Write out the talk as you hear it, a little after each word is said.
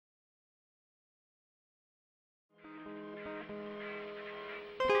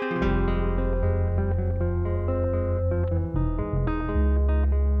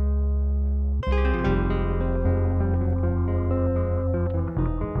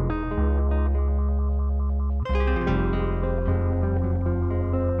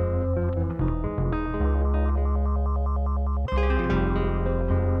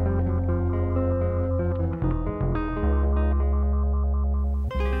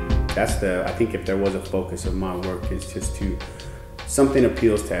I think if there was a focus of my work, is just to, something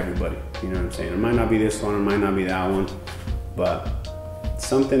appeals to everybody, you know what I'm saying? It might not be this one, it might not be that one, but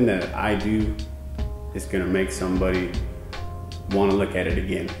something that I do is gonna make somebody wanna look at it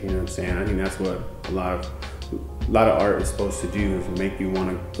again, you know what I'm saying? I think that's what a lot of art is supposed to do, is make you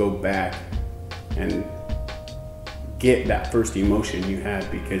wanna go back and get that first emotion you had,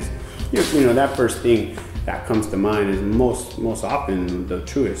 because you know that first thing that comes to mind is most often the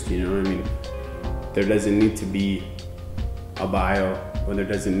truest, you know what I mean? There doesn't need to be a bio, or there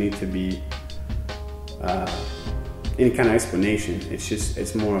doesn't need to be any kind of explanation.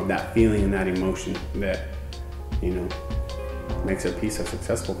 It's more of that feeling and that emotion that, you know, makes a piece a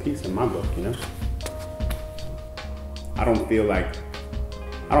successful piece in my book, you know? I don't feel like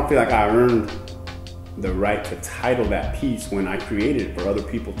I earned the right to title that piece when I created it for other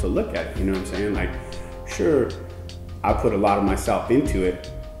people to look at it, you know what I'm saying? Like, sure, I put a lot of myself into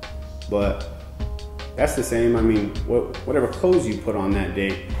it, but that's the same. I mean, whatever clothes you put on that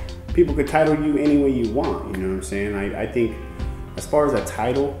day, people could title you any way you want, you know what I'm saying? I think as far as a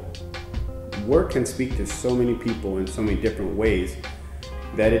title, work can speak to so many people in so many different ways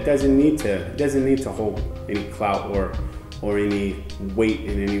that it doesn't need to hold any clout or any weight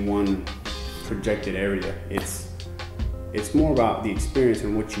in any one projected area. It's more about the experience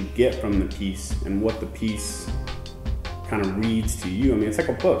and what you get from the piece and what the piece kind of reads to you. I mean, it's like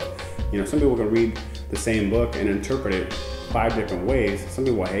a book. You know, some people can read the same book and interpret it 5 different ways. Some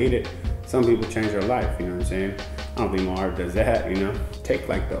people hate it. Some people change their life, you know what I'm saying? I don't think my art does that, you know? Take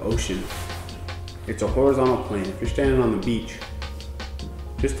like the ocean. It's a horizontal plane. If you're standing on the beach,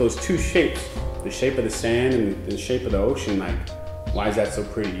 just those two shapes, the shape of the sand and the shape of the ocean, like, why is that so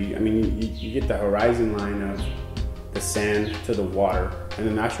pretty? I mean, you get the horizon line of the sand to the water, and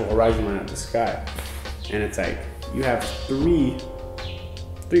then the actual horizon line of the sky. And it's like, you have three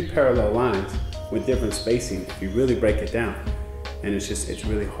parallel lines with different spacing if you really break it down. And it's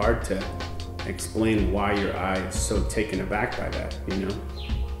really hard to explain why your eye is so taken aback by that, you know?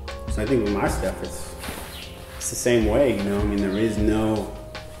 So I think with my stuff, it's the same way, you know? I mean, there's no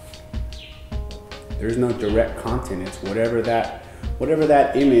direct content. It's whatever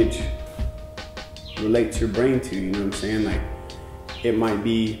that image relates your brain to, you know what I'm saying? Like, it might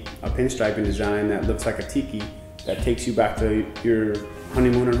be a pinstriping design that looks like a tiki that takes you back to your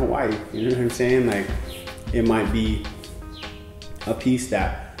honeymoon in Hawaii, you know what I'm saying? Like, it might be a piece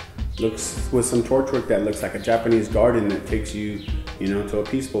that looks, with some torch work, that looks like a Japanese garden that takes you, you know, to a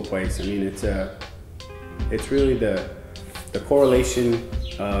peaceful place. I mean, it's really the correlation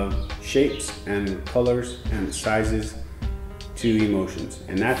of shapes and colors and sizes to emotions,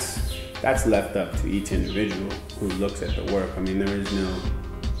 and that's left up to each individual who looks at the work. I mean, there's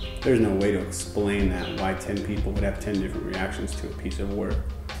no way to explain that, why 10 people would have 10 different reactions to a piece of work.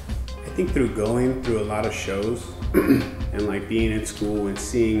 I think through going through a lot of shows and like being in school and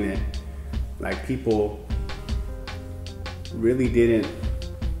seeing that like people really didn't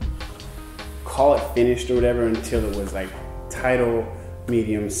call it finished or whatever until it was like title,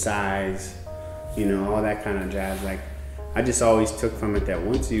 medium size, you know, all that kind of jazz. Like, I just always took from it that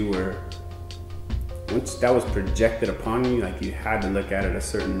once that was projected upon you, like, you had to look at it a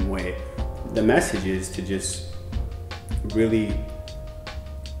certain way. The message is to just really,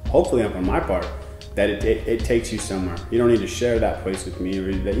 hopefully on my part, that it takes you somewhere. You don't need to share that place with me, or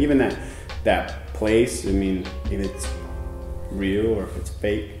even that place. I mean, if it's real or if it's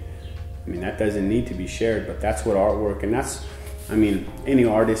fake, I mean, that doesn't need to be shared. But that's what artwork, and that's, I mean, any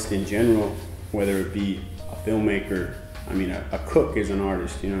artist in general, whether it be a filmmaker, I mean, a cook is an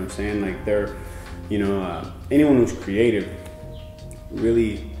artist, you know what I'm saying? Like, they're, you know, anyone who's creative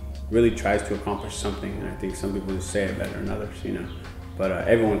really tries to accomplish something. And I think some people just say it better than others, you know, but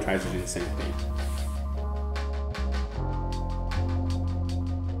everyone tries to do the same thing.